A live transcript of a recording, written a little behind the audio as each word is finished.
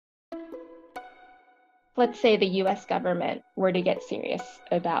Let's say the US government were to get serious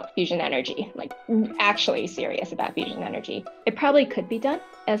about fusion energy, like actually serious about fusion energy. It probably could be done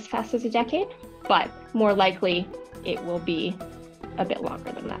as fast as a decade, but more likely it will be a bit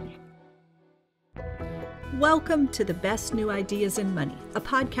longer than that. Welcome to The Best New Ideas in Money, a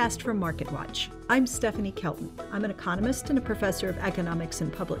podcast from MarketWatch. I'm Stephanie Kelton. I'm an economist and a professor of economics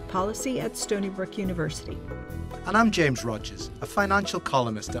and public policy at Stony Brook University. And I'm James Rogers, a financial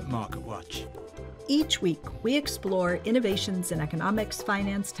columnist at MarketWatch. Each week, we explore innovations in economics,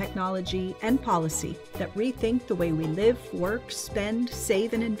 finance, technology, and policy that rethink the way we live, work, spend,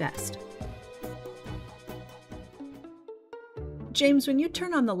 save, and invest. James, when you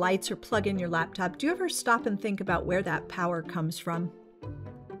turn on the lights or plug in your laptop, do you ever stop and think about where that power comes from?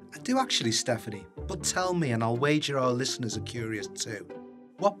 I do actually, Stephanie, but tell me and I'll wager our listeners are curious too.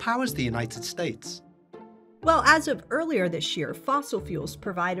 What powers the United States? Well, as of earlier this year, fossil fuels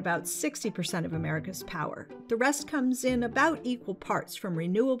provide about 60% of America's power. The rest comes in about equal parts from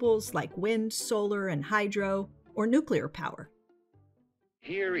renewables like wind, solar, and hydro, or nuclear power.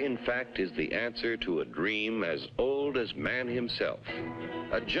 Here, in fact, is the answer to a dream as old as man himself,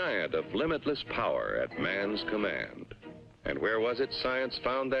 a giant of limitless power at man's command. And where was it science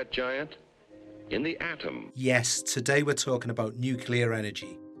found that giant? In the atom. Yes, today we're talking about nuclear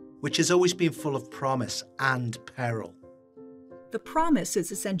energy, which has always been full of promise and peril. The promise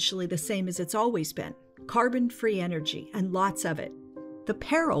is essentially the same as it's always been: carbon-free energy, and lots of it. The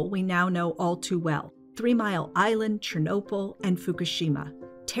peril we now know all too well: 3 Mile Island, Chernobyl, and Fukushima.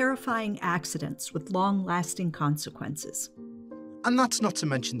 Terrifying accidents with long-lasting consequences. And that's not to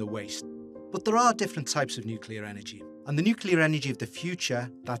mention the waste. But there are different types of nuclear energy. And the nuclear energy of the future,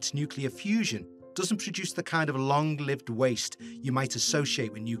 that's nuclear fusion, doesn't produce the kind of long-lived waste you might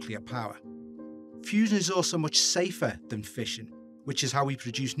associate with nuclear power. Fusion is also much safer than fission, which is how we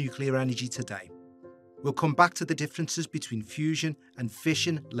produce nuclear energy today. We'll come back to the differences between fusion and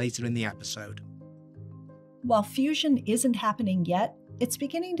fission later in the episode. While fusion isn't happening yet, it's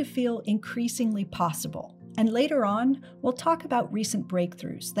beginning to feel increasingly possible. And later on, we'll talk about recent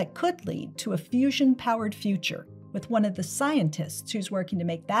breakthroughs that could lead to a fusion-powered future, with one of the scientists who's working to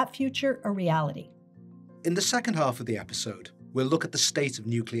make that future a reality. In the second half of the episode, we'll look at the state of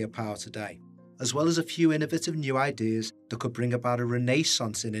nuclear power today, as well as a few innovative new ideas that could bring about a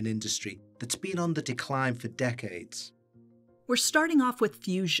renaissance in an industry that's been on the decline for decades. We're starting off with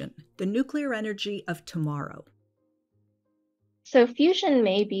fusion, the nuclear energy of tomorrow. So fusion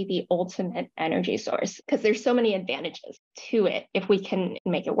may be the ultimate energy source because there's so many advantages to it if we can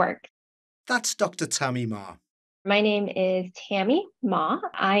make it work. That's Dr. Tammy Ma. My name is Tammy Ma.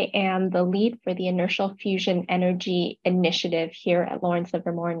 I am the lead for the Inertial Fusion Energy Initiative here at Lawrence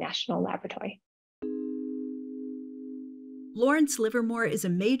Livermore National Laboratory. Lawrence Livermore is a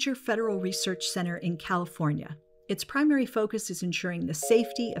major federal research center in California. Its primary focus is ensuring the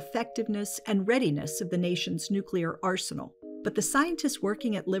safety, effectiveness, and readiness of the nation's nuclear arsenal. But the scientists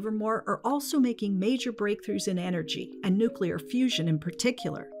working at Livermore are also making major breakthroughs in energy, and nuclear fusion in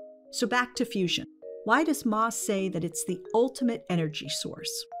particular. So back to fusion. Why does Ma say that it's the ultimate energy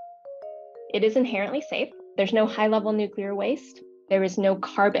source? It is inherently safe. There's no high-level nuclear waste. There is no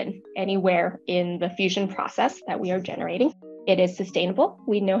carbon anywhere in the fusion process that we are generating. It is sustainable.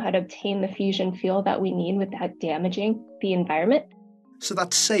 We know how to obtain the fusion fuel that we need without damaging the environment. So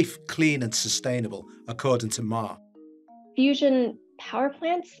that's safe, clean, and sustainable, according to Ma. Fusion power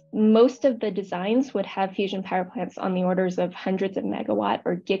plants, most of the designs would have fusion power plants on the orders of hundreds of megawatt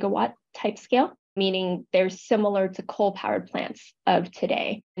or gigawatt type scale, meaning they're similar to coal-powered plants of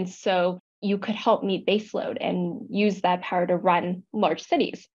today. And so you could help meet baseload and use that power to run large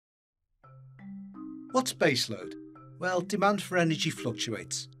cities. What's baseload? Well, demand for energy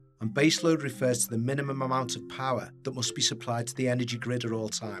fluctuates, and baseload refers to the minimum amount of power that must be supplied to the energy grid at all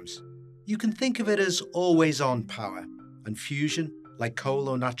times. You can think of it as always-on power, and fusion, like coal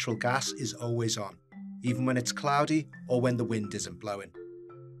or natural gas, is always on, even when it's cloudy or when the wind isn't blowing.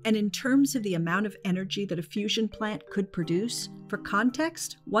 And in terms of the amount of energy that a fusion plant could produce, for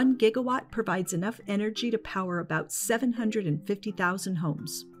context, 1 gigawatt provides enough energy to power about 750,000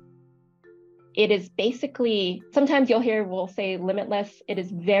 homes. It is basically, sometimes you'll hear we'll say limitless. It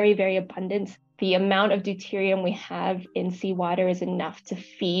is very, very abundant. The amount of deuterium we have in seawater is enough to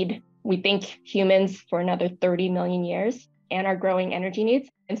feed, we think, humans for another 30 million years and our growing energy needs.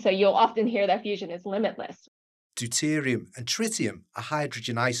 And so you'll often hear that fusion is limitless. Deuterium and tritium are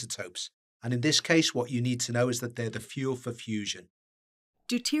hydrogen isotopes, and in this case what you need to know is that they're the fuel for fusion.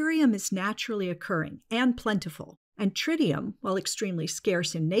 Deuterium is naturally occurring and plentiful, and tritium, while extremely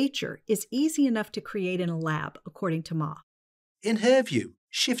scarce in nature, is easy enough to create in a lab, according to Ma. In her view,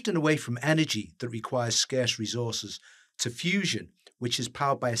 Shifting away from energy that requires scarce resources to fusion, which is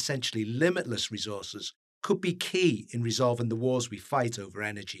powered by essentially limitless resources, could be key in resolving the wars we fight over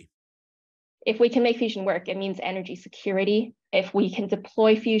energy. If we can make fusion work, it means energy security. If we can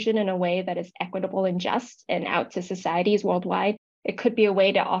deploy fusion in a way that is equitable and just and out to societies worldwide, it could be a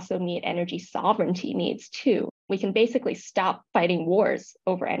way to also meet energy sovereignty needs too. We can basically stop fighting wars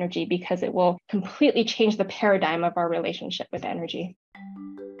over energy because it will completely change the paradigm of our relationship with energy.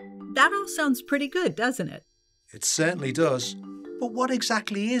 That all sounds pretty good, doesn't it? It certainly does. But what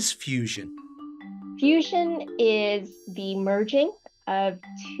exactly is fusion? Fusion is the merging of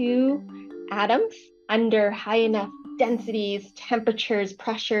two atoms under high enough densities, temperatures,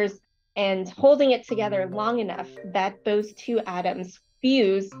 pressures, and holding it together long enough that those two atoms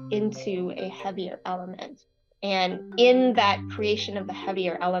fuse into a heavier element. And in that creation of the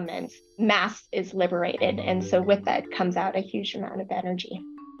heavier element, mass is liberated. And so with that comes out a huge amount of energy.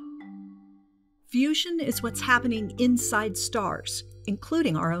 Fusion is what's happening inside stars,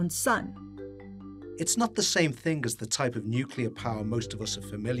 including our own sun. It's not the same thing as the type of nuclear power most of us are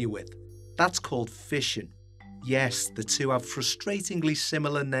familiar with. That's called fission. Yes, the two have frustratingly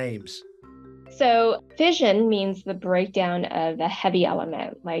similar names. So fission means the breakdown of a heavy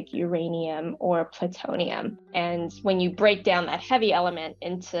element like uranium or plutonium. And when you break down that heavy element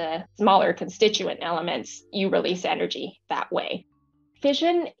into smaller constituent elements, you release energy that way.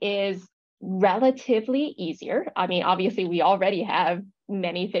 Fission is relatively easier. I mean, obviously, we already have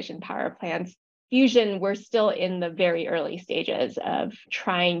many fission power plants. Fusion, we're still in the very early stages of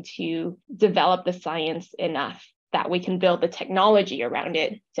trying to develop the science enough that we can build the technology around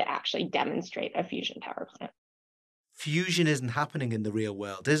it to actually demonstrate a fusion power plant. Fusion isn't happening in the real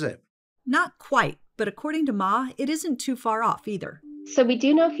world, is it? Not quite, but according to Ma, it isn't too far off either. So we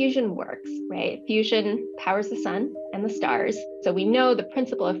do know fusion works, right? Fusion powers the sun and the stars. So we know the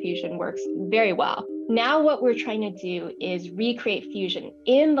principle of fusion works very well. Now what we're trying to do is recreate fusion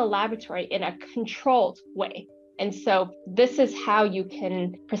in the laboratory in a controlled way. And so this is how you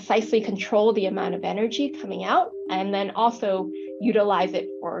can precisely control the amount of energy coming out and then also utilize it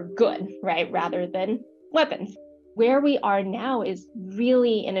for good, right? Rather than weapons. Where we are now is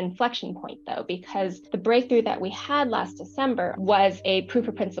really an inflection point, though, because the breakthrough that we had last December was a proof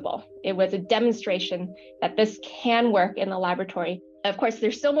of principle. It was a demonstration that this can work in the laboratory. Of course,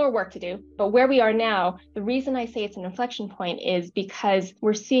 there's still more work to do, but where we are now, the reason I say it's an inflection point is because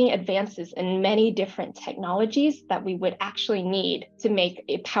we're seeing advances in many different technologies that we would actually need to make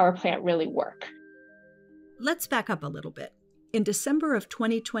a power plant really work. Let's back up a little bit. In December of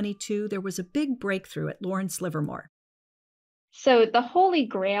 2022, there was a big breakthrough at Lawrence Livermore. So the holy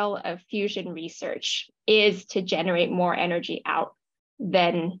grail of fusion research is to generate more energy out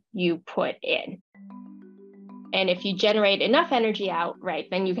than you put in. And if you generate enough energy out, right,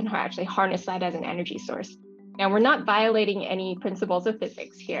 then you can actually harness that as an energy source. Now, we're not violating any principles of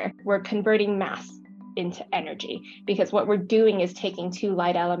physics here. We're converting mass into energy because what we're doing is taking two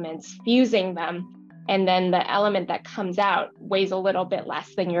light elements, fusing them, and then the element that comes out weighs a little bit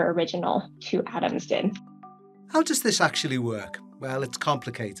less than your original two atoms did. How does this actually work? Well, it's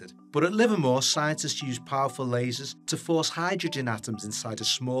complicated. But at Livermore, scientists use powerful lasers to force hydrogen atoms inside a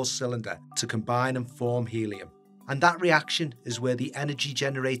small cylinder to combine and form helium. And that reaction is where the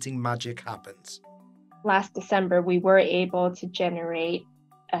energy-generating magic happens. Last December, we were able to generate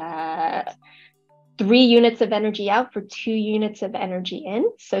 3 units of energy out for 2 units of energy in.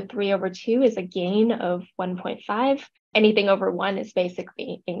 So 3 over 2 is a gain of 1.5. Anything over 1 is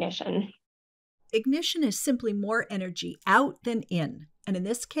basically ignition. Ignition is simply more energy out than in. And in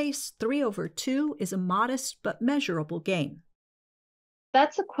this case, 3 over 2 is a modest but measurable gain.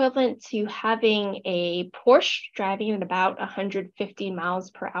 That's equivalent to having a Porsche driving at about 150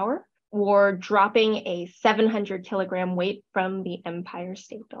 miles per hour or dropping a 700 kilogram weight from the Empire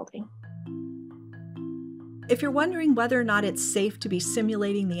State Building. If you're wondering whether or not it's safe to be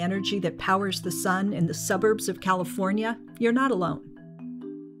simulating the energy that powers the sun in the suburbs of California, you're not alone.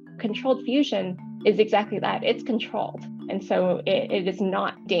 Controlled fusion is exactly that. It's controlled. And so it is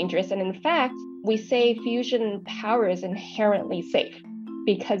not dangerous. And in fact, we say fusion power is inherently safe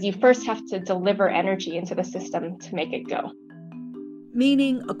because you first have to deliver energy into the system to make it go.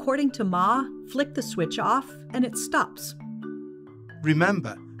 Meaning, according to Ma, flick the switch off and it stops.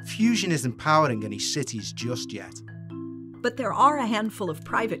 Remember, fusion isn't powering any cities just yet. But there are a handful of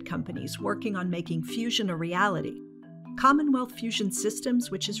private companies working on making fusion a reality. Commonwealth Fusion Systems,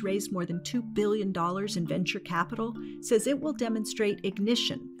 which has raised more than $2 billion in venture capital, says it will demonstrate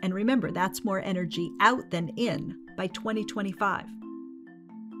ignition, and remember, that's more energy out than in, by 2025.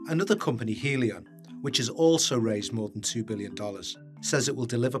 Another company, Helion, which has also raised more than $2 billion, says it will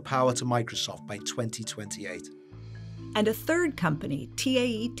deliver power to Microsoft by 2028. And a third company,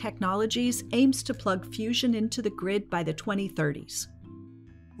 TAE Technologies, aims to plug fusion into the grid by the 2030s.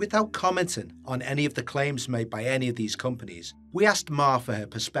 Without commenting on any of the claims made by any of these companies, we asked Mar for her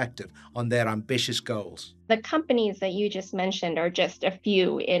perspective on their ambitious goals. The companies that you just mentioned are just a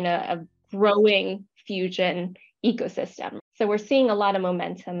few in a growing fusion ecosystem. So we're seeing a lot of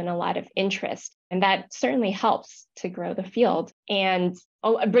momentum and a lot of interest, and that certainly helps to grow the field. And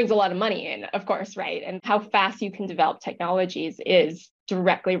it brings a lot of money in, of course, right? And how fast you can develop technologies is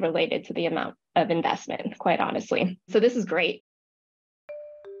directly related to the amount of investment, quite honestly. So this is great.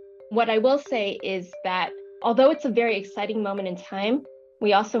 What I will say is that although it's a very exciting moment in time,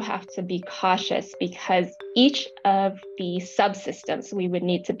 we also have to be cautious because each of the subsystems we would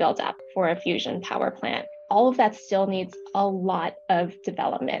need to build up for a fusion power plant, all of that still needs a lot of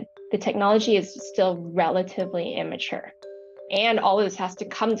development. The technology is still relatively immature. And all of this has to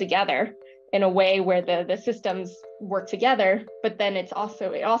come together in a way where the systems work together, but then it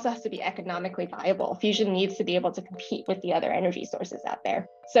also has to be economically viable. Fusion needs to be able to compete with the other energy sources out there.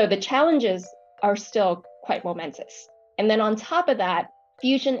 So the challenges are still quite momentous. And then on top of that,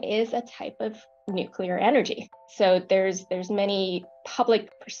 fusion is a type of nuclear energy. So there's many public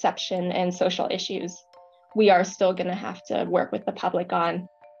perception and social issues we are still going to have to work with the public on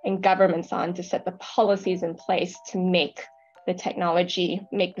and governments on to set the policies in place to make the technology,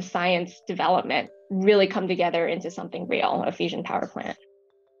 make the science development really come together into something real, a fusion power plant.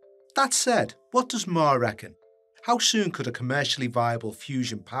 That said, what does Mar reckon? How soon could a commercially viable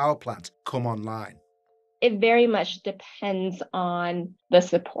fusion power plant come online? It very much depends on the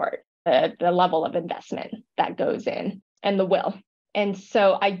support, the level of investment that goes in and the will. And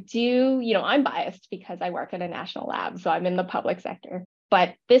so I'm biased because I work at a national lab, so I'm in the public sector.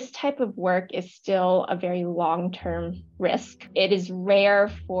 But this type of work is still a very long-term risk. It is rare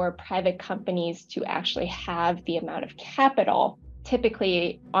for private companies to actually have the amount of capital,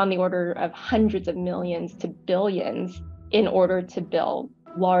 typically on the order of hundreds of millions to billions, in order to build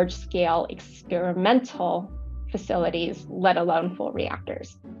large-scale experimental facilities, let alone full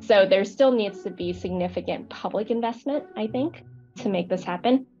reactors. So there still needs to be significant public investment, I think, to make this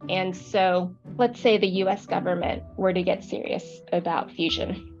happen. And so let's say the US government were to get serious about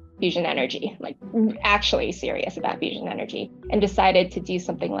fusion energy, like actually serious about fusion energy, and decided to do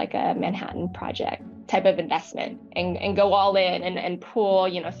something like a Manhattan Project type of investment and go all in and pool,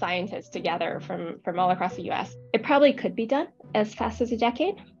 scientists together from all across the US. It probably could be done as fast as a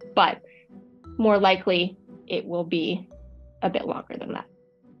decade, but more likely it will be a bit longer than that.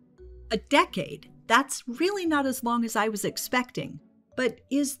 A decade? That's really not as long as I was expecting. But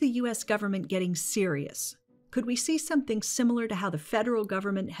is the U.S. government getting serious? Could we see something similar to how the federal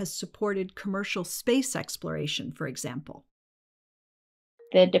government has supported commercial space exploration, for example?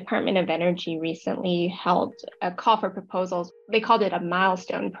 The Department of Energy recently held a call for proposals. They called it a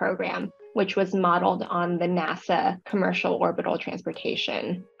milestone program, which was modeled on the NASA Commercial Orbital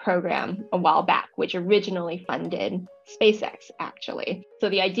Transportation Program a while back, which originally funded SpaceX, actually. So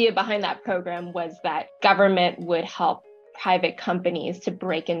the idea behind that program was that government would help private companies to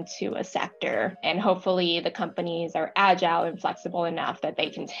break into a sector. And hopefully the companies are agile and flexible enough that they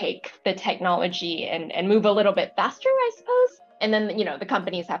can take the technology and move a little bit faster, I suppose. And then, the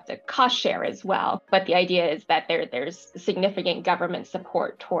companies have to cost share as well. But the idea is that there's significant government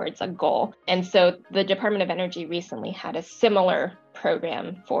support towards a goal. And so the Department of Energy recently had a similar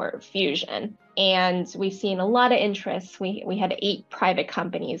program for fusion. And we've seen a lot of interest. We had 8 private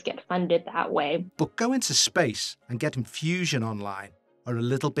companies get funded that way. But going to space and getting fusion online are a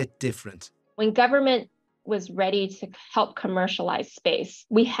little bit different. When government was ready to help commercialize space,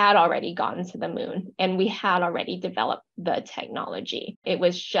 we had already gotten to the moon and we had already developed the technology. It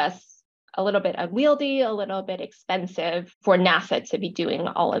was just a little bit unwieldy, a little bit expensive for NASA to be doing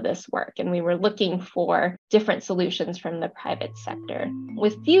all of this work. And we were looking for different solutions from the private sector.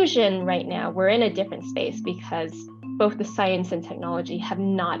 With fusion right now, we're in a different space because both the science and technology have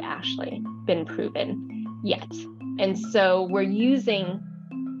not actually been proven yet. And so we're using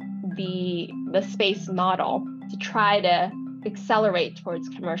the space model to try to accelerate towards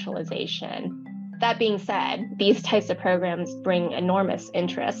commercialization. That being said, these types of programs bring enormous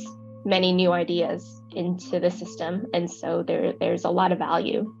interest, many new ideas into the system. And so there's a lot of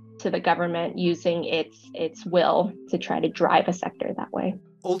value to the government using its will to try to drive a sector that way.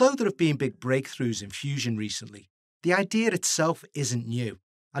 Although there have been big breakthroughs in fusion recently, the idea itself isn't new.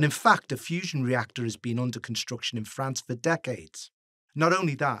 And in fact, a fusion reactor has been under construction in France for decades. Not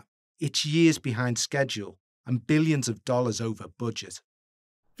only that, it's years behind schedule and billions of dollars over budget.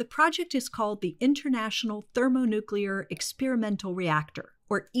 The project is called the International Thermonuclear Experimental Reactor,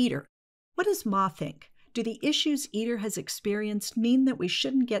 or ITER. What does Ma think? Do the issues ITER has experienced mean that we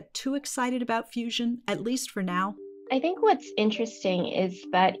shouldn't get too excited about fusion, at least for now? I think what's interesting is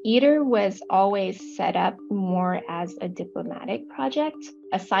that ITER was always set up more as a diplomatic project,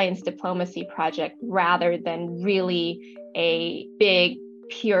 a science diplomacy project, rather than really a big,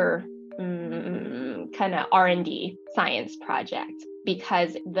 pure kind of R&D science project,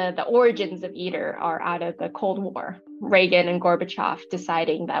 because the origins of ITER are out of the Cold War. Reagan and Gorbachev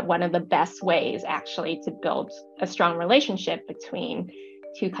deciding that one of the best ways actually to build a strong relationship between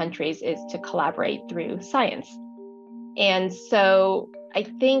two countries is to collaborate through science. And so I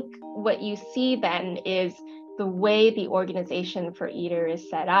think what you see then is the way the organization for ITER is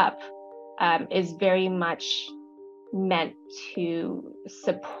set up is very much meant to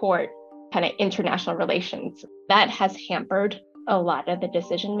support kind of international relations. That has hampered a lot of the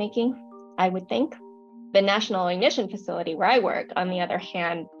decision making, I would think. The National Ignition Facility where I work, on the other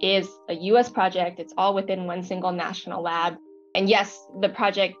hand, is a US project. It's all within one single national lab. And yes, the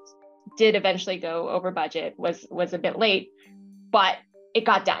project did eventually go over budget, was a bit late, but it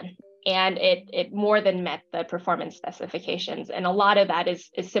got done. And it more than met the performance specifications. And a lot of that is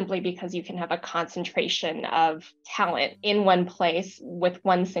simply because you can have a concentration of talent in one place with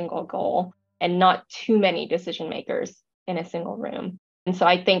one single goal and not too many decision makers in a single room. And so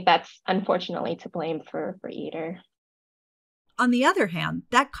I think that's unfortunately to blame for ITER. On the other hand,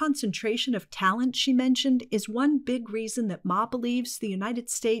 that concentration of talent she mentioned is one big reason that Ma believes the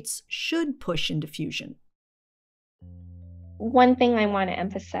United States should push into fusion. One thing I want to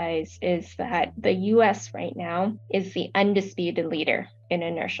emphasize is that the US right now is the undisputed leader in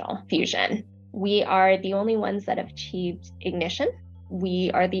inertial fusion. We are the only ones that have achieved ignition.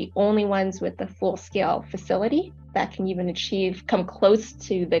 We are the only ones with the full-scale facility that can even come close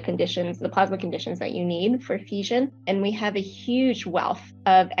to the conditions, the plasma conditions that you need for fusion. And we have a huge wealth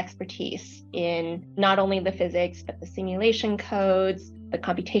of expertise in not only the physics, but the simulation codes, the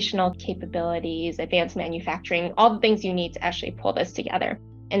computational capabilities, advanced manufacturing, all the things you need to actually pull this together.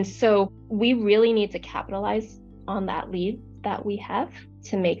 And so we really need to capitalize on that lead that we have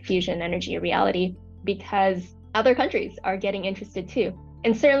to make fusion energy a reality, because other countries are getting interested too.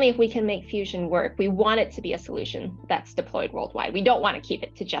 And certainly if we can make fusion work, we want it to be a solution that's deployed worldwide. We don't want to keep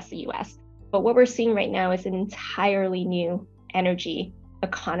it to just the US. But what we're seeing right now is an entirely new energy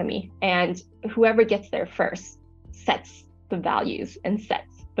economy. And whoever gets there first sets the values and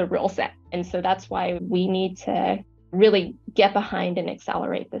sets the rule set. And so that's why we need to really get behind and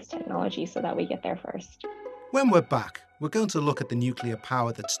accelerate this technology so that we get there first. When we're back, we're going to look at the nuclear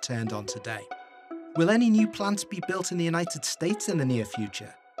power that's turned on today. Will any new plants be built in the United States in the near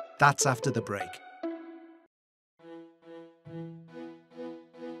future? That's after the break.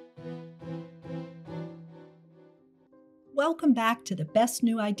 Welcome back to the best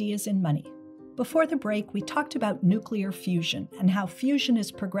new ideas in money. Before the break, we talked about nuclear fusion and how fusion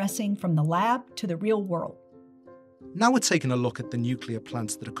is progressing from the lab to the real world. Now we're taking a look at the nuclear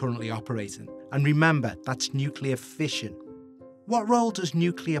plants that are currently operating. And remember, that's nuclear fission. What role does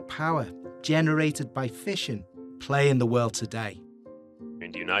nuclear power, generated by fission, play in the world today?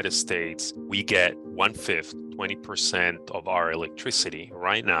 In the United States, we get 1/5, 20% of our electricity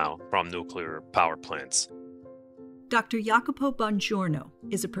right now from nuclear power plants. Dr. Jacopo Bongiorno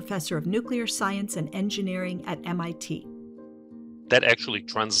is a professor of nuclear science and engineering at MIT. That actually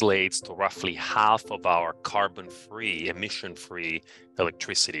translates to roughly half of our carbon-free, emission-free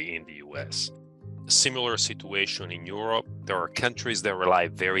electricity in the US. A similar situation in Europe. There are countries that rely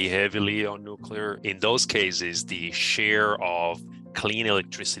very heavily on nuclear. In those cases, the share of clean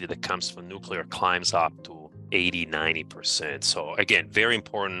electricity that comes from nuclear climbs up to 80, 90%. So again, very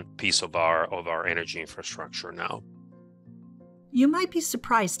important piece of our energy infrastructure now. You might be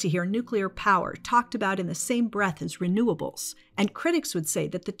surprised to hear nuclear power talked about in the same breath as renewables, and critics would say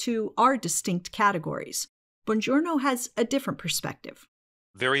that the two are distinct categories. Bongiorno has a different perspective.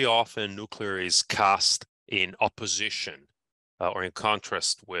 Very often, nuclear is cast in opposition or in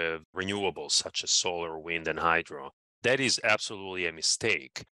contrast with renewables such as solar, wind, and hydro. That is absolutely a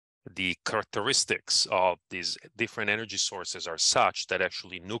mistake. The characteristics of these different energy sources are such that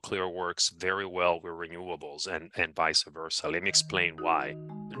actually nuclear works very well with renewables and vice versa. Let me explain why.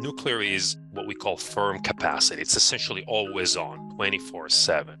 Nuclear is what we call firm capacity. It's essentially always on,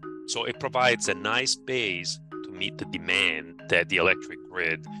 24/7. So it provides a nice base to meet the demand that the electric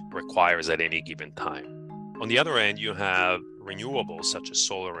grid requires at any given time. On the other end, you have renewables such as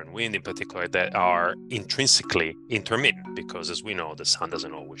solar and wind in particular that are intrinsically intermittent because, as we know, the sun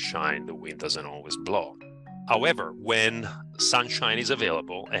doesn't always shine, the wind doesn't always blow. However, when sunshine is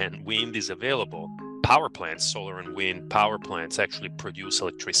available and wind is available, power plants, solar and wind power plants actually produce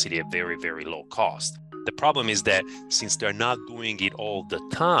electricity at very, very low cost. The problem is that since they're not doing it all the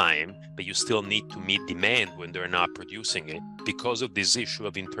time, but you still need to meet demand when they're not producing it, because of this issue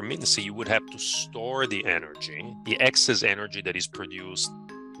of intermittency, you would have to store the energy, the excess energy that is produced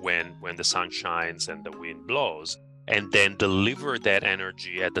when the sun shines and the wind blows, and then deliver that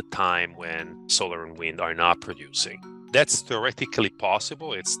energy at the time when solar and wind are not producing. That's theoretically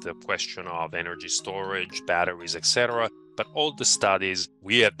possible. It's the question of energy storage, batteries, etc. But all the studies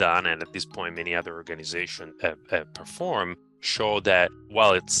we have done, and at this point many other organizations have performed, show that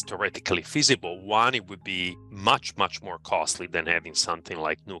while it's theoretically feasible, one, it would be much, much more costly than having something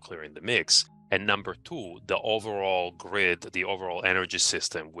like nuclear in the mix. And number two, the overall grid, the overall energy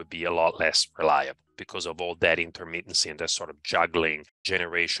system would be a lot less reliable because of all that intermittency and that sort of juggling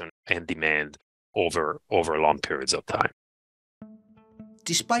generation and demand over long periods of time.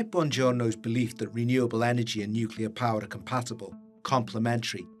 Despite Buongiorno's belief that renewable energy and nuclear power are compatible,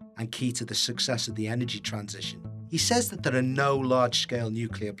 complementary, and key to the success of the energy transition, he says that there are no large-scale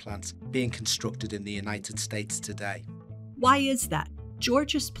nuclear plants being constructed in the United States today. Why is that?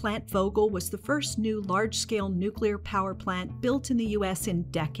 Georgia's Plant Vogtle was the first new large-scale nuclear power plant built in the U.S. in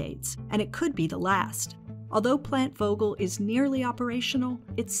decades, and it could be the last. Although Plant Vogtle is nearly operational,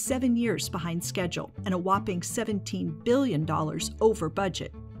 it's 7 years behind schedule and a whopping $17 billion over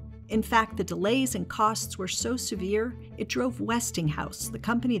budget. In fact, the delays and costs were so severe, it drove Westinghouse, the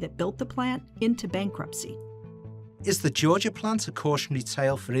company that built the plant, into bankruptcy. Is the Georgia plant a cautionary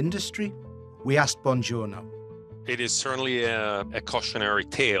tale for industry? We asked Buongiorno. It is certainly a cautionary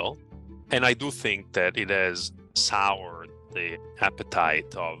tale, and I do think that it has soured the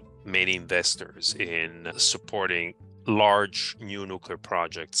appetite of many investors in supporting large new nuclear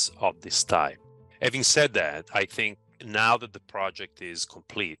projects of this type. Having said that, I think now that the project is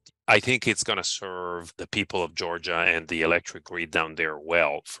complete, I think it's going to serve the people of Georgia and the electric grid down there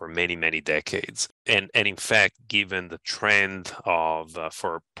well for many, many decades. And in fact, given the trend of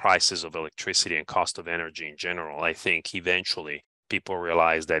for prices of electricity and cost of energy in general, I think eventually people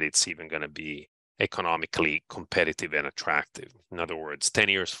realize that it's even going to be economically competitive and attractive. In other words, 10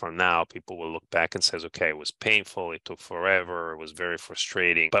 years from now, people will look back and says, okay, it was painful, it took forever, it was very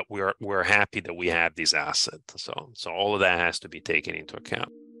frustrating, but we're happy that we have this asset. So all of that has to be taken into account.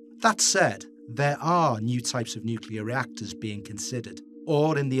 That said, there are new types of nuclear reactors being considered,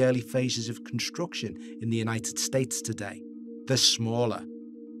 or in the early phases of construction in the United States today. They're smaller.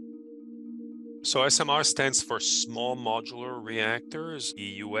 So SMR stands for small modular reactors.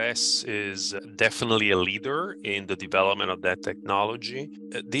 The US is definitely a leader in the development of that technology.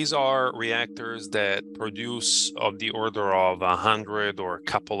 These are reactors that produce of the order of 100 or a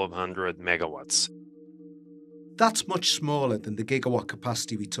couple of 100 megawatts. That's much smaller than the gigawatt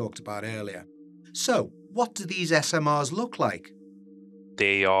capacity we talked about earlier. So, what do these SMRs look like?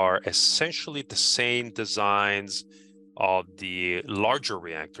 They are essentially the same designs of the larger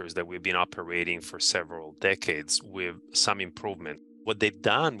reactors that we've been operating for several decades with some improvement. What they've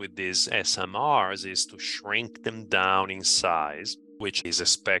done with these SMRs is to shrink them down in size, which is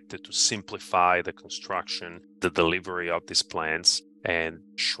expected to simplify the construction, the delivery of these plants, and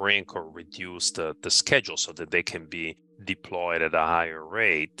shrink or reduce the schedule so that they can be deployed at a higher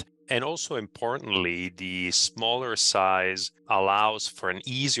rate. And also importantly, the smaller size allows for an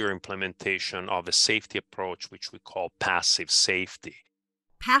easier implementation of a safety approach, which we call passive safety.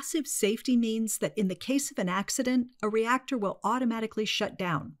 Passive safety means that in the case of an accident, a reactor will automatically shut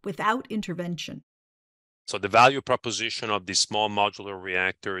down without intervention. So the value proposition of these small modular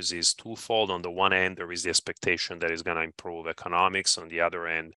reactors is twofold. On the one end, there is the expectation that is going to improve economics. On the other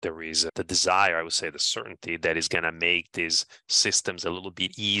end, there is the desire, I would say the certainty, that is going to make these systems a little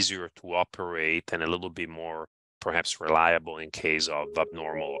bit easier to operate and a little bit more perhaps reliable in case of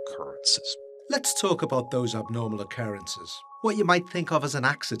abnormal occurrences. Let's talk about those abnormal occurrences, what you might think of as an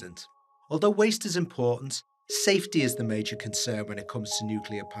accident. Although waste is important, safety is the major concern when it comes to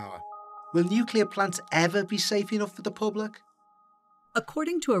nuclear power. Will nuclear plants ever be safe enough for the public?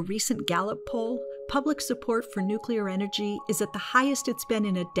 According to a recent Gallup poll, public support for nuclear energy is at the highest it's been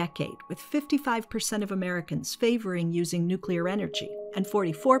in a decade, with 55% of Americans favoring using nuclear energy and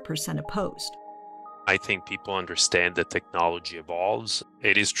 44% opposed. I think people understand that technology evolves.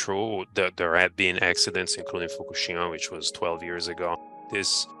 It is true that there have been accidents, including Fukushima, which was 12 years ago.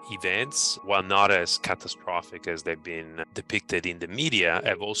 These events, while not as catastrophic as they've been depicted in the media,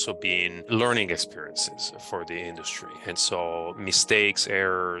 have also been learning experiences for the industry. And so mistakes,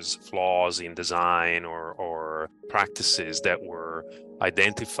 errors, flaws in design or practices that were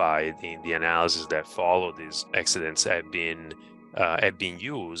identified in the analysis that followed these accidents have been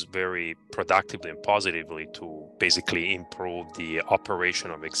used very productively and positively to basically improve the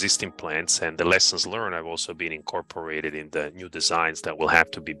operation of existing plants. And the lessons learned have also been incorporated in the new designs that will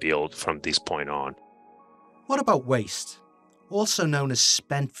have to be built from this point on. What about waste? Also known as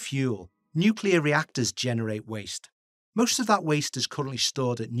spent fuel, nuclear reactors generate waste. Most of that waste is currently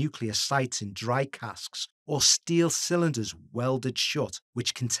stored at nuclear sites in dry casks or steel cylinders welded shut,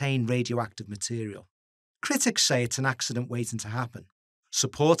 which contain radioactive material. Critics say it's an accident waiting to happen.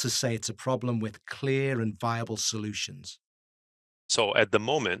 Supporters say it's a problem with clear and viable solutions. So at the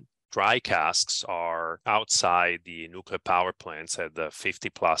moment, dry casks are outside the nuclear power plants at the 50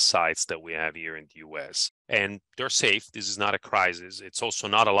 plus sites that we have here in the US. And they're safe. This is not a crisis. It's also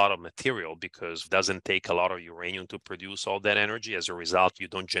not a lot of material because it doesn't take a lot of uranium to produce all that energy. As a result, you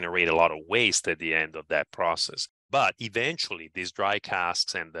don't generate a lot of waste at the end of that process. But eventually, these dry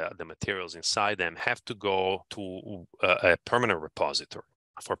casks and the materials inside them have to go to a permanent repository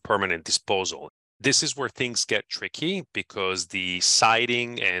for permanent disposal. This is where things get tricky because the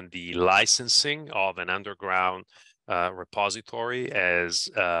siting and the licensing of an underground repository has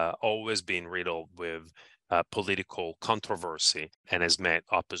always been riddled with political controversy and has met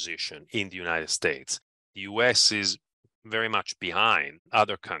opposition in the United States. The US is very much behind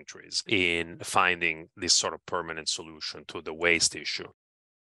other countries in finding this sort of permanent solution to the waste issue.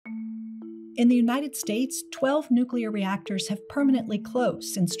 In the United States, 12 nuclear reactors have permanently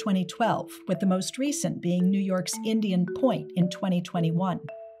closed since 2012, with the most recent being New York's Indian Point in 2021.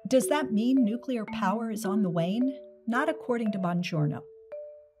 Does that mean nuclear power is on the wane? Not according to Bongiorno.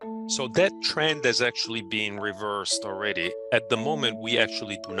 So that trend has actually been reversed already. At the moment, we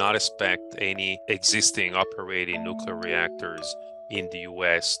actually do not expect any existing operating nuclear reactors in the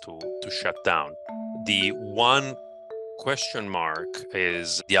US to shut down. The one question mark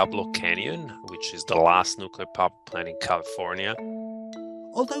is Diablo Canyon, which is the last nuclear power plant in California.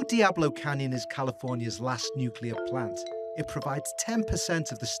 Although Diablo Canyon is California's last nuclear plant, it provides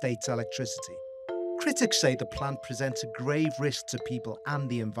 10% of the state's electricity. Critics say the plant presents a grave risk to people and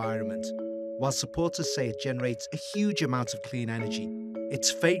the environment, while supporters say it generates a huge amount of clean energy. Its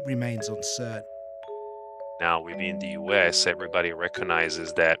fate remains uncertain. Now, within the US, everybody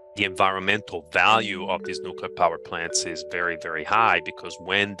recognizes that the environmental value of these nuclear power plants is very, very high because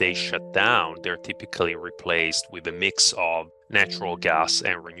when they shut down, they're typically replaced with a mix of natural gas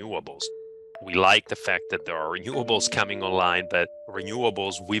and renewables. We like the fact that there are renewables coming online, but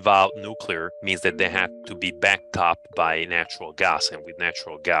renewables without nuclear means that they have to be backed up by natural gas, and with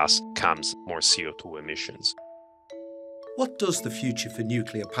natural gas comes more CO2 emissions. What does the future for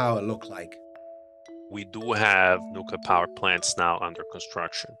nuclear power look like? We do have nuclear power plants now under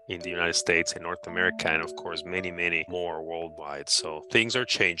construction in the United States and North America, and of course, many, many more worldwide. So things are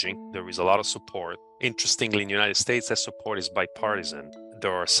changing. There is a lot of support. Interestingly, in the United States, that support is bipartisan.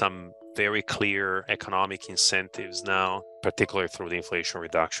 There are some very clear economic incentives now, particularly through the Inflation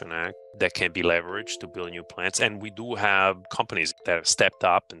Reduction Act, that can be leveraged to build new plants. And we do have companies that have stepped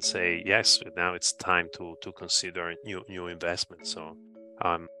up and say, yes, now it's time to consider new investments. So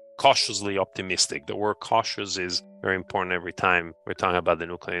cautiously optimistic. The word cautious is very important every time we're talking about the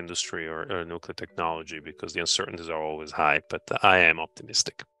nuclear industry or nuclear technology because the uncertainties are always high, but I am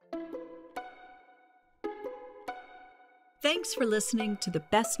optimistic. Thanks for listening to the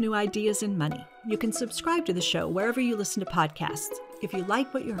Best New Ideas in Money. You can subscribe to the show wherever you listen to podcasts. If you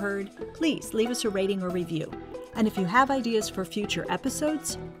like what you heard, please leave us a rating or review. And if you have ideas for future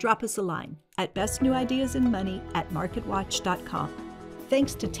episodes, drop us a line at bestnewideasinmoney@marketwatch.com.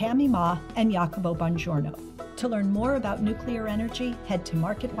 Thanks to Tammy Ma and Jacopo Bongiorno. To learn more about nuclear energy, head to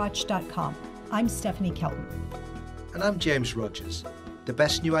marketwatch.com. I'm Stephanie Kelton. And I'm James Rogers. The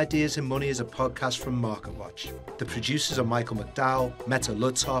Best New Ideas in Money is a podcast from MarketWatch. The producers are Michael McDowell, Meta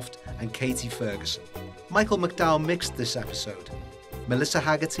Ludtoft, and Katie Ferguson. Michael McDowell mixed this episode. Melissa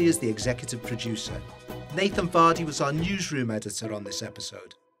Haggerty is the executive producer. Nathan Vardy was our newsroom editor on this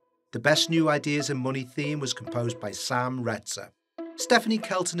episode. The Best New Ideas in Money theme was composed by Sam Retzer. Stephanie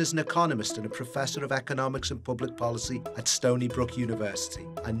Kelton is an economist and a professor of economics and public policy at Stony Brook University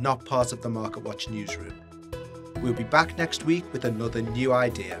and not part of the MarketWatch newsroom. We'll be back next week with another new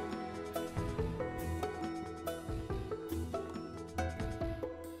idea.